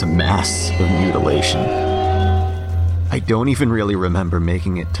 Everything is a mass of mutilation. I don't even really remember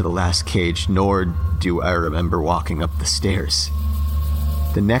making it to the last cage, nor do I remember walking up the stairs.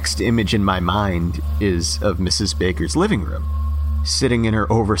 The next image in my mind is of Mrs. Baker's living room, sitting in her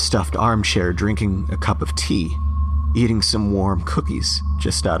overstuffed armchair drinking a cup of tea, eating some warm cookies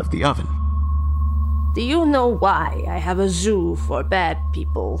just out of the oven. Do you know why I have a zoo for bad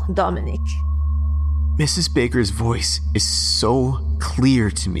people, Dominic? Mrs. Baker's voice is so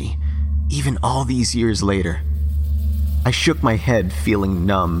clear to me, even all these years later. I shook my head, feeling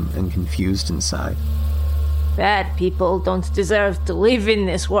numb and confused inside. Bad people don't deserve to live in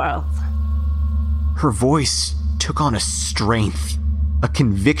this world. Her voice took on a strength, a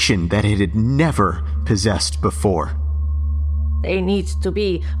conviction that it had never possessed before. They need to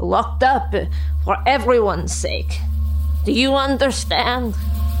be locked up for everyone's sake. Do you understand?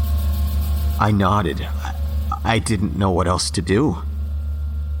 I nodded. I didn't know what else to do.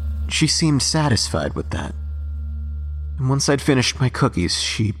 She seemed satisfied with that. And once I'd finished my cookies,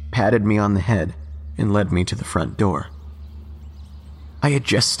 she patted me on the head and led me to the front door. I had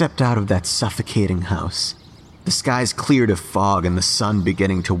just stepped out of that suffocating house. The skies cleared of fog and the sun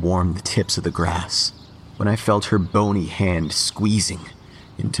beginning to warm the tips of the grass, when I felt her bony hand squeezing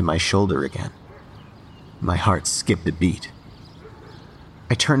into my shoulder again. My heart skipped a beat.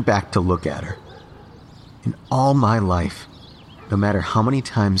 I turned back to look at her. In all my life, no matter how many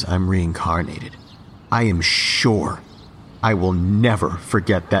times I'm reincarnated, I am sure I will never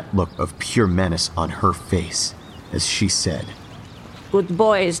forget that look of pure menace on her face as she said, Good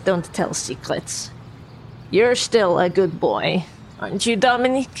boys don't tell secrets. You're still a good boy, aren't you,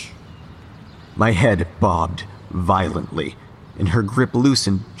 Dominic? My head bobbed violently, and her grip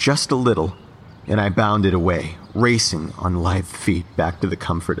loosened just a little, and I bounded away, racing on lithe feet back to the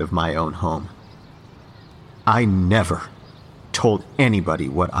comfort of my own home. I never told anybody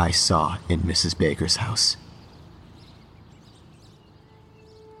what I saw in Mrs. Baker's house.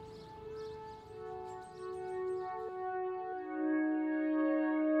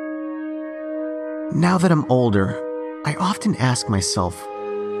 Now that I'm older, I often ask myself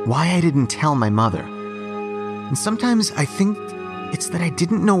why I didn't tell my mother. And sometimes I think it's that I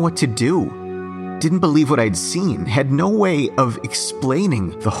didn't know what to do, didn't believe what I'd seen, had no way of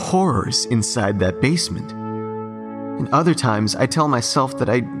explaining the horrors inside that basement. And other times I tell myself that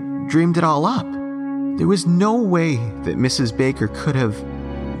I dreamed it all up. There was no way that Mrs. Baker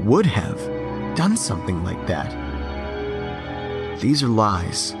would have done something like that. These are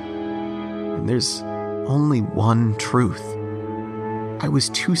lies. And there's only one truth. I was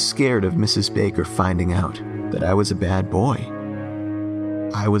too scared of Mrs. Baker finding out that I was a bad boy.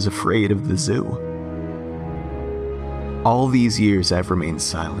 I was afraid of the zoo. All these years I've remained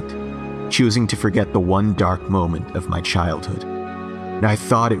silent, choosing to forget the one dark moment of my childhood. And I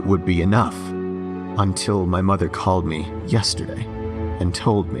thought it would be enough, until my mother called me yesterday and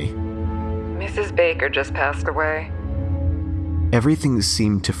told me, Mrs. Baker just passed away. Everything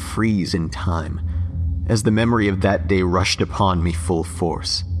seemed to freeze in time, as the memory of that day rushed upon me full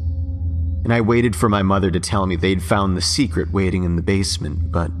force. And I waited for my mother to tell me they'd found the secret waiting in the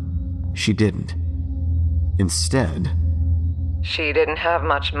basement, but she didn't. Instead, she didn't have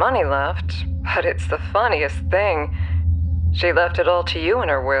much money left, but it's the funniest thing. She left it all to you in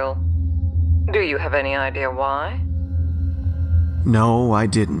her will. Do you have any idea why? No, I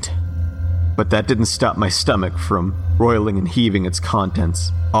didn't. But that didn't stop my stomach from roiling and heaving its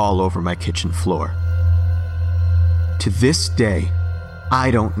contents all over my kitchen floor. To this day, I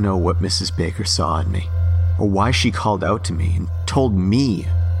don't know what Mrs. Baker saw in me, or why she called out to me and told me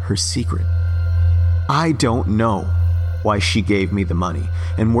her secret. I don't know why she gave me the money,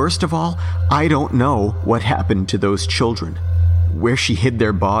 and worst of all, I don't know what happened to those children, where she hid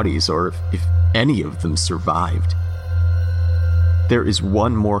their bodies, or if any of them survived. There is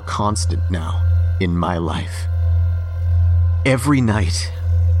one more constant now in my life. Every night,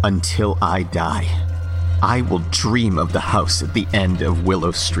 until I die, I will dream of the house at the end of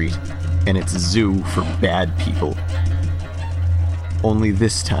Willow Street and its zoo for bad people. Only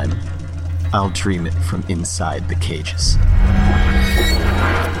this time, I'll dream it from inside the cages.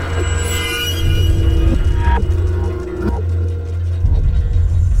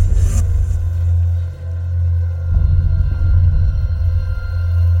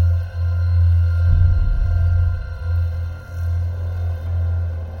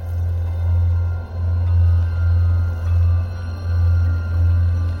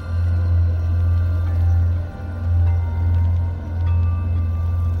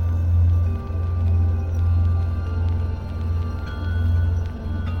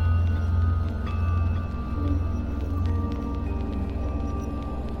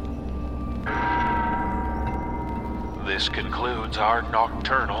 This concludes our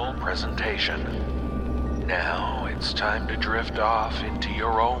nocturnal presentation. Now it's time to drift off into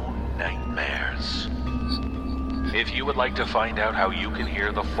your own nightmares. If you would like to find out how you can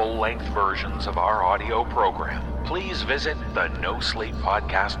hear the full-length versions of our audio program, please visit the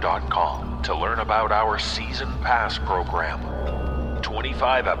NoSleepPodcast.com to learn about our Season Pass program.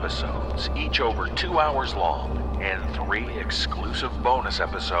 25 episodes, each over 2 hours long, and 3 exclusive bonus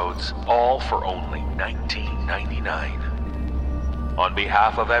episodes, all for only $19.99. On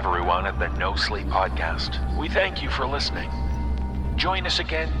behalf of everyone at the No Sleep Podcast, we thank you for listening. Join us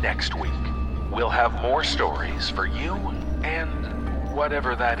again next week. We'll have more stories for you and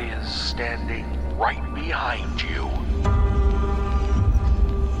whatever that is standing right behind you.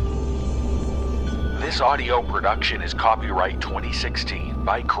 This audio production is copyright 2016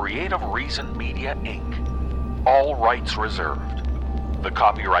 by Creative Reason Media, Inc. All rights reserved. The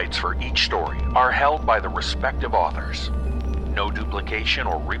copyrights for each story are held by the respective authors. No duplication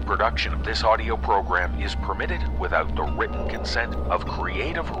or reproduction of this audio program is permitted without the written consent of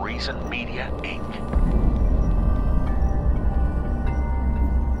Creative Reason Media, Inc.